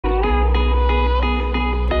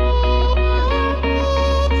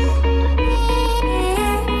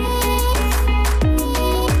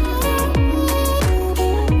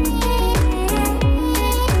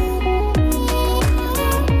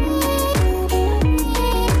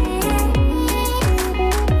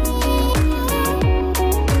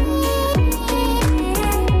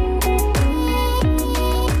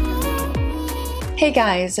Hey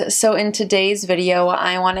guys, so in today's video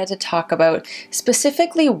I wanted to talk about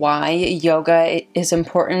specifically why yoga is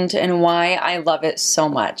important and why I love it so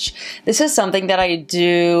much. This is something that I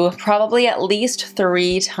do probably at least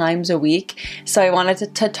 3 times a week, so I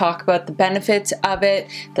wanted to talk about the benefits of it,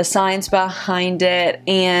 the science behind it,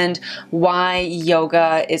 and why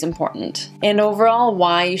yoga is important. And overall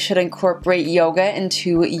why you should incorporate yoga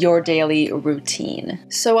into your daily routine.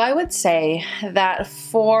 So I would say that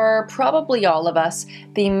for probably all of us,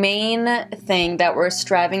 the main thing that we're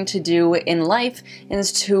striving to do in life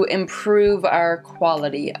is to improve our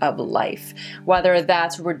quality of life, whether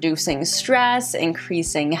that's reducing stress,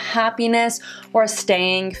 increasing happiness, or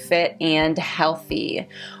staying fit and healthy.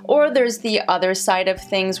 Or there's the other side of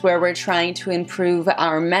things where we're trying to improve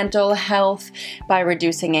our mental health by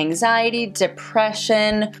reducing anxiety,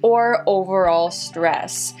 depression, or overall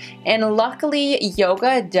stress. And luckily,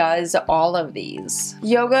 yoga does all of these.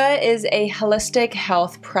 Yoga is a holistic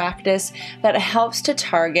health practice that helps to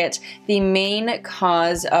target the main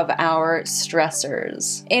cause of our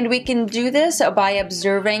stressors. And we can do this by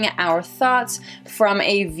observing our thoughts from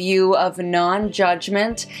a view of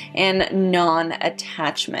non-judgment and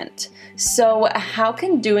non-attachment. So how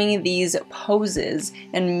can doing these poses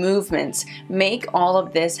and movements make all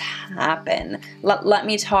of this happen? Let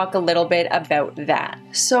me talk a little bit about that.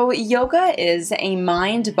 So yoga is a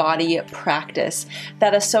mind-body practice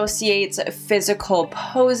that associates physical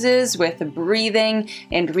poses with breathing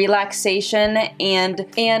and relaxation and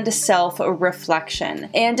self-reflection.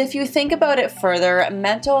 And if you think about it further,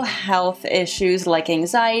 mental health issues like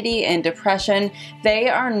anxiety and depression, they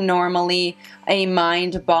are normally a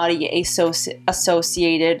mind-body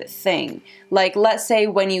associated thing. Like, let's say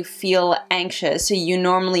when you feel anxious, so you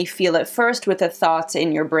normally feel it first with the thoughts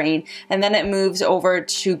in your brain, and then it moves over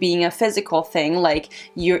to being a physical thing, like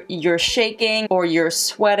you're shaking, or you're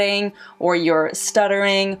sweating, or you're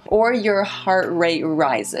stuttering, or your heart rate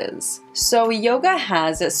rises. So yoga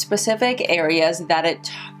has specific areas that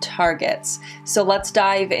it targets. So let's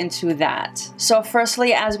dive into that. So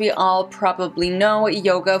firstly, as we all probably know,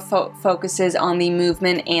 yoga focuses on the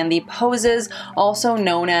movement and the poses, also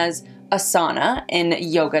known as asana in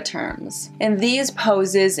yoga terms. And these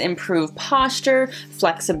poses improve posture,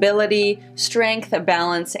 flexibility, strength,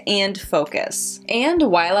 balance, and focus.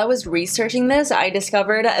 And while I was researching this, I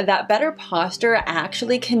discovered that better posture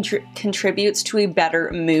actually contributes to a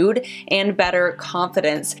better mood and better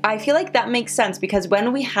confidence. I feel like that makes sense because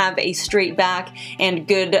when we have a straight back and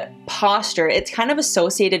good posture, it's kind of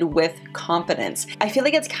associated with confidence. I feel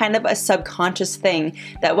like it's kind of a subconscious thing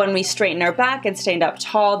that when we straighten our back and stand up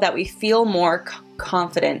tall, that we feel more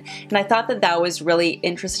confident, and I thought that that was really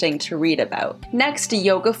interesting to read about. Next,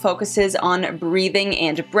 yoga focuses on breathing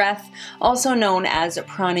and breath, also known as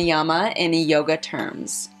pranayama in yoga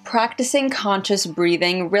terms. Practicing conscious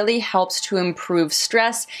breathing really helps to improve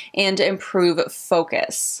stress and improve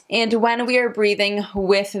focus. And when we are breathing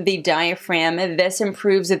with the diaphragm, this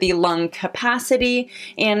improves the lung capacity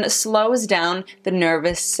and slows down the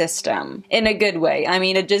nervous system in a good way. I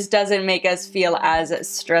mean, it just doesn't make us feel as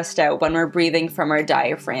stressed out when we're breathing from our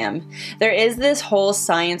diaphragm. There is this whole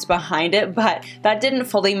science behind it, but that didn't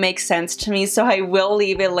fully make sense to me, so I will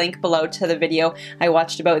leave a link below to the video I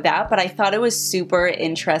watched about that, but I thought it was super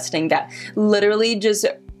interesting that literally just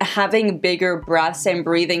having bigger breaths and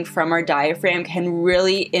breathing from our diaphragm can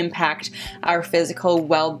really impact our physical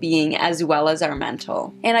well-being as well as our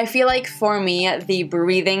mental. And I feel like for me, the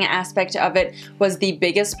breathing aspect of it was the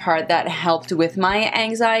biggest part that helped with my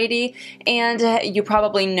anxiety. And you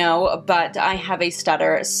probably know, but I have a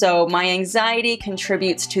stutter, so my anxiety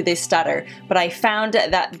contributes to the stutter. But I found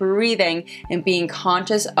that breathing and being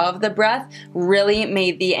conscious of the breath really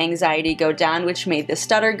made the anxiety go down, which made the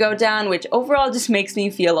stutter go down, which overall just makes me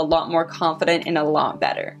feel a lot more confident and a lot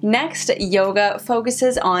better. Next, yoga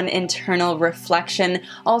focuses on internal reflection,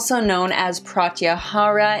 also known as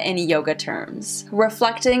pratyahara in yoga terms.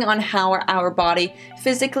 Reflecting on how our body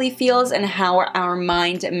physically feels and how our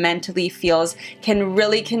mind mentally feels can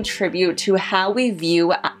really contribute to how we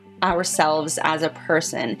view ourselves as a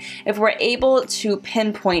person. If we're able to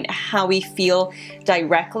pinpoint how we feel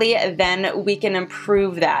directly, then we can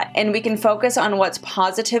improve that and we can focus on what's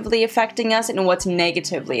positively affecting us and what's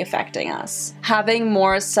negatively affecting us. Having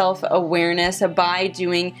more self-awareness by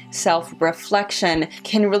doing self-reflection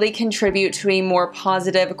can really contribute to a more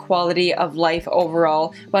positive quality of life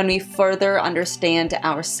overall when we further understand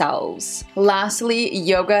ourselves. Lastly,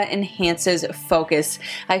 yoga enhances focus.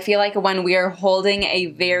 I feel like when we are holding a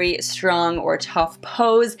very very strong or tough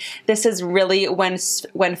pose. This is really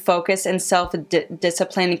when focus and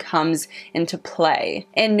self-discipline comes into play.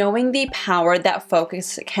 And knowing the power that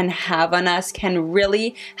focus can have on us can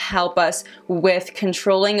really help us with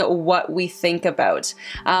controlling what we think about.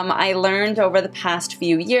 I learned over the past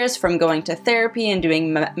few years from going to therapy and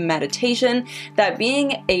doing meditation that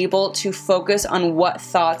being able to focus on what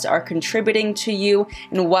thoughts are contributing to you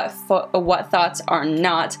and what thoughts are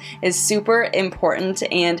not is super important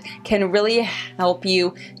and can really help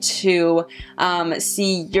you to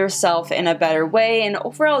see yourself in a better way and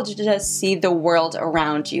overall just see the world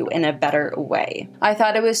around you in a better way. I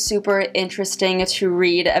thought it was super interesting to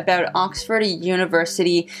read about Oxford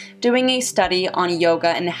University doing a study on yoga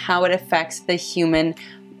and how it affects the human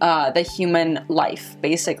life,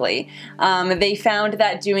 basically. They found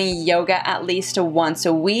that doing yoga at least once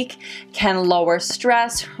a week can lower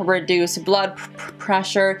stress, reduce blood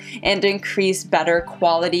pressure, and increase better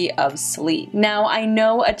quality of sleep. Now, I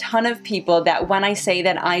know a ton of people that when I say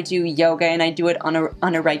that I do yoga and I do it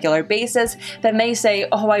on a regular basis, then they say,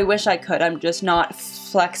 oh, I wish I could, I'm just not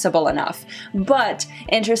flexible enough. But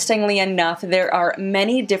interestingly enough, there are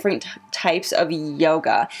many different types of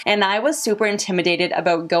yoga, and I was super intimidated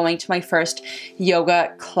about going to my first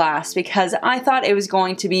yoga class because I thought it was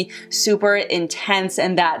going to be super intense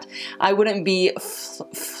and that I wouldn't be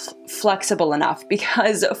flexible enough.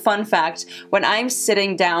 Because fun fact, when I'm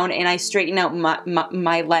sitting down and I straighten out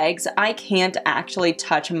my legs, I can't actually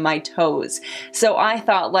touch my toes. So I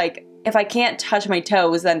thought, like, if I can't touch my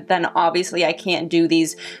toes, then obviously I can't do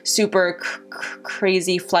these super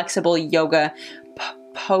crazy flexible yoga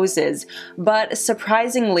poses. But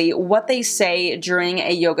surprisingly, what they say during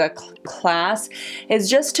a yoga class is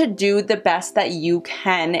just to do the best that you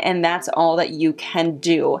can, and that's all that you can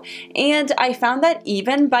do. And I found that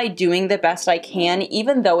even by doing the best I can,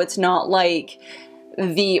 even though it's not like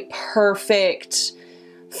the perfect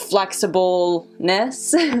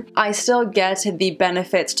flexibleness, I still get the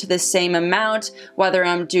benefits to the same amount, whether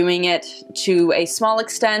I'm doing it to a small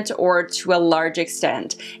extent or to a large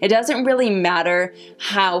extent. It doesn't really matter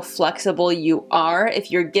how flexible you are. If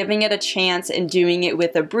you're giving it a chance and doing it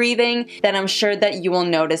with the breathing, then I'm sure that you will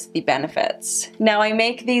notice the benefits. Now, I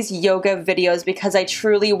make these yoga videos because I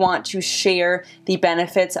truly want to share the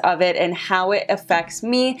benefits of it and how it affects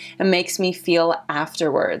me and makes me feel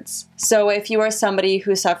afterwards. So if you are somebody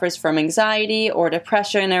who suffers from anxiety or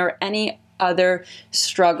depression or any other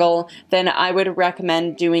struggle, then I would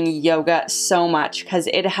recommend doing yoga so much because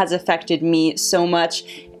it has affected me so much,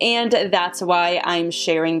 and that's why I'm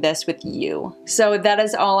sharing this with you. So that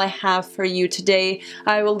is all I have for you today.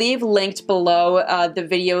 I will leave linked below the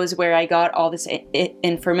videos where I got all this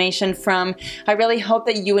information from. I really hope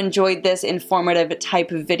that you enjoyed this informative type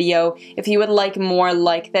of video. If you would like more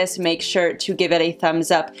like this, make sure to give it a thumbs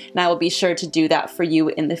up, and I will be sure to do that for you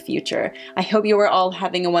in the future. I hope you are all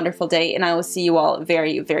having a wonderful day, and I will see you all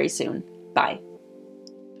very, very soon. Bye.